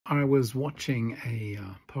I was watching a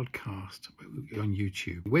podcast on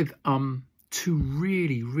YouTube with two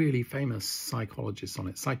really famous psychologists on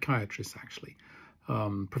it, psychiatrists actually.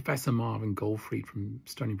 Professor Marvin Goldfried from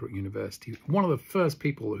Stony Brook University, one of the first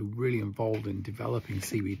people who really involved in developing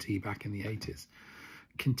CBT back in the 80s,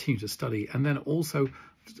 continued to study. And then also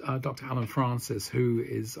Dr. Alan Francis, who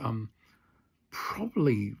is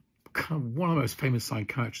probably kind of one of the most famous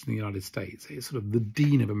psychiatrists in the United States. He's sort of the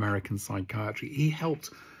dean of American psychiatry. He helped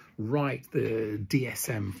write the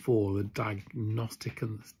DSM-4, the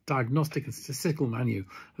Diagnostic and Statistical Manual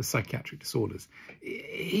of Psychiatric Disorders.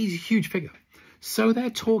 He's a huge figure. So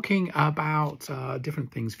they're talking about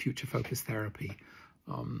different things, future-focused therapy,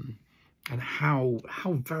 and how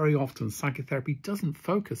very often psychotherapy doesn't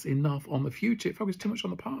focus enough on the future. It focuses too much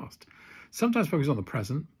on the past. Sometimes focuses on the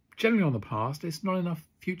present, generally on the past. It's not enough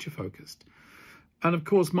future-focused. And of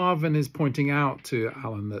course, Marvin is pointing out to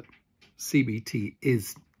Alan that CBT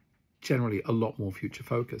is generally a lot more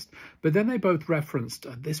future-focused. But then they both referenced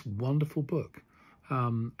this wonderful book.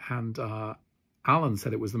 Alan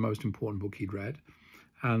said it was the most important book he'd read.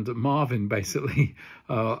 And Marvin basically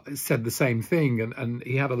said the same thing. And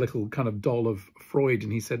he had a little kind of doll of Freud.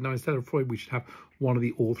 And he said, no, instead of Freud, we should have one of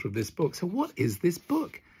the author of this book. So what is this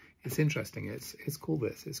book? It's interesting. It's called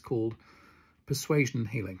this. It's called Persuasion and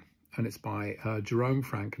Healing. And it's by Jerome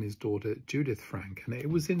Frank and his daughter, Judith Frank. And it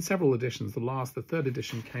was in several editions. The third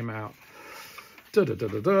edition came out. Third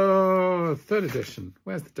edition.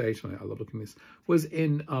 Where's the date on it? I love looking at this. Was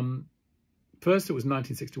in... First, it was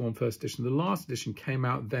 1961, first edition. The last edition came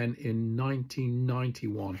out then in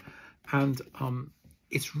 1991. And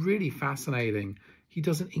it's really fascinating. He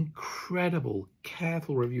does an incredible,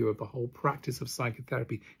 careful review of the whole practice of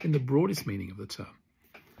psychotherapy in the broadest meaning of the term.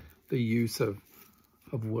 The use of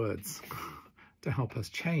words to help us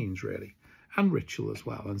change, really, and ritual as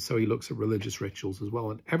well. And so he looks at religious rituals as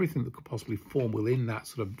well, and everything that could possibly form within that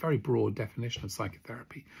sort of very broad definition of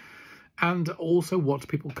psychotherapy. And also what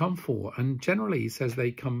people come for. And generally, he says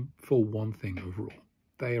they come for one thing overall.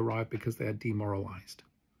 They arrive because they are demoralized.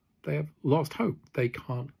 They have lost hope. They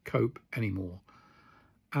can't cope anymore.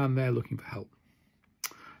 And they're looking for help.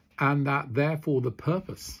 And that, therefore, the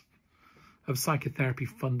purpose of psychotherapy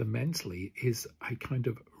fundamentally is a kind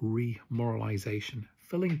of remoralization,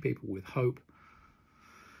 filling people with hope,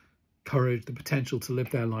 courage, the potential to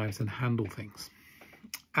live their lives and handle things.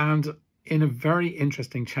 And in a very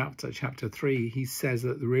interesting chapter, chapter 3, he says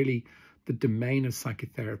that really the domain of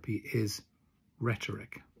psychotherapy is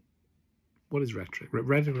rhetoric. What is rhetoric?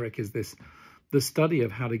 Rhetoric is the study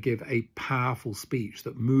of how to give a powerful speech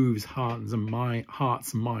that moves hearts and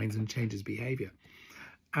minds and changes behavior.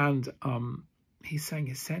 And he's saying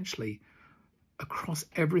essentially across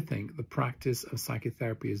everything, the practice of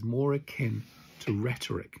psychotherapy is more akin to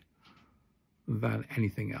rhetoric than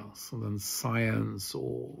anything else, than science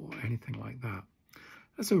or anything like that.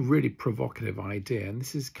 That's a really provocative idea. And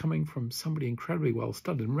this is coming from somebody incredibly well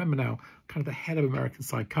studied. And remember now, kind of the head of American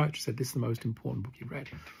psychiatry said this is the most important book you read.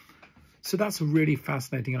 So that's a really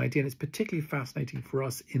fascinating idea. And it's particularly fascinating for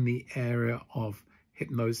us in the area of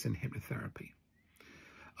hypnosis and hypnotherapy.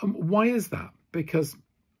 Why is that? Because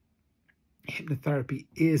hypnotherapy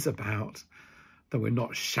is about, though we're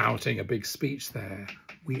not shouting a big speech there,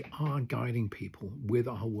 we are guiding people with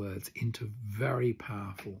our words into very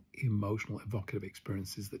powerful emotional evocative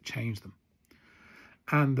experiences that change them.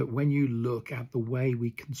 And that when you look at the way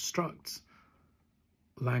we construct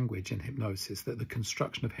language in hypnosis, that the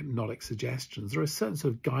construction of hypnotic suggestions, there are certain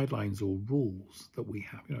sort of guidelines or rules that we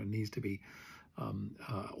have. You know, it needs to be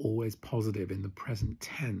always positive in the present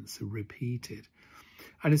tense, repeated.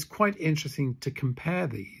 And it's quite interesting to compare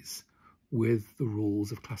these with the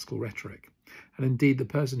rules of classical rhetoric. And indeed, the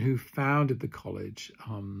person who founded the college,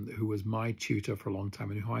 who was my tutor for a long time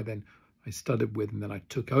and who I studied with, and then I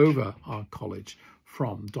took over our college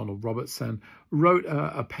from, Donald Robertson, wrote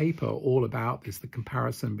a paper all about this, the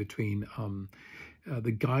comparison between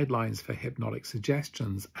the guidelines for hypnotic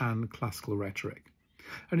suggestions and classical rhetoric.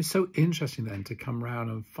 And it's so interesting then to come around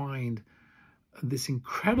and find this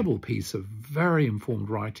incredible piece of very informed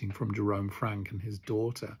writing from Jerome Frank and his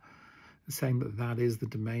daughter, saying that that is the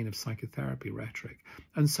domain of psychotherapy, rhetoric.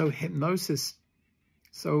 And so hypnosis,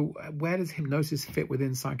 so where does hypnosis fit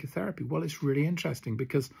within psychotherapy? Well, it's really interesting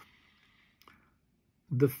because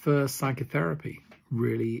the first psychotherapy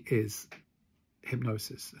really is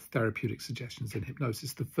hypnosis, therapeutic suggestions in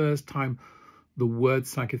hypnosis. The first time the word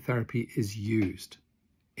psychotherapy is used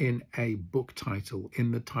in a book title,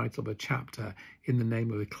 in the title of a chapter, in the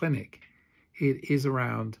name of a clinic, it is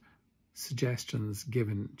around suggestions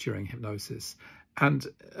given during hypnosis. And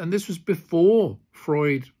this was before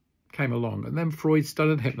Freud came along. And then Freud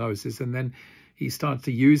studied hypnosis, and then he started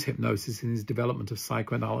to use hypnosis in his development of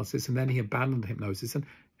psychoanalysis, and then he abandoned hypnosis. And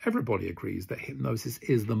everybody agrees that hypnosis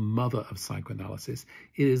is the mother of psychoanalysis.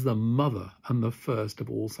 It is the mother and the first of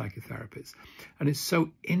all psychotherapies. And it's so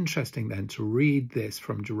interesting then to read this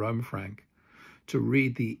from Jerome Frank, to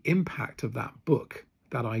read the impact of that book,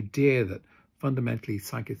 that idea that fundamentally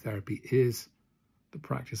psychotherapy is the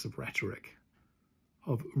practice of rhetoric,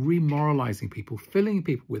 of remoralizing people, filling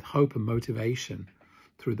people with hope and motivation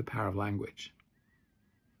through the power of language.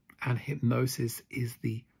 And hypnosis is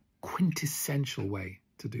the quintessential way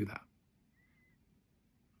to do that.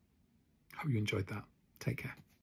 Hope you enjoyed that. Take care.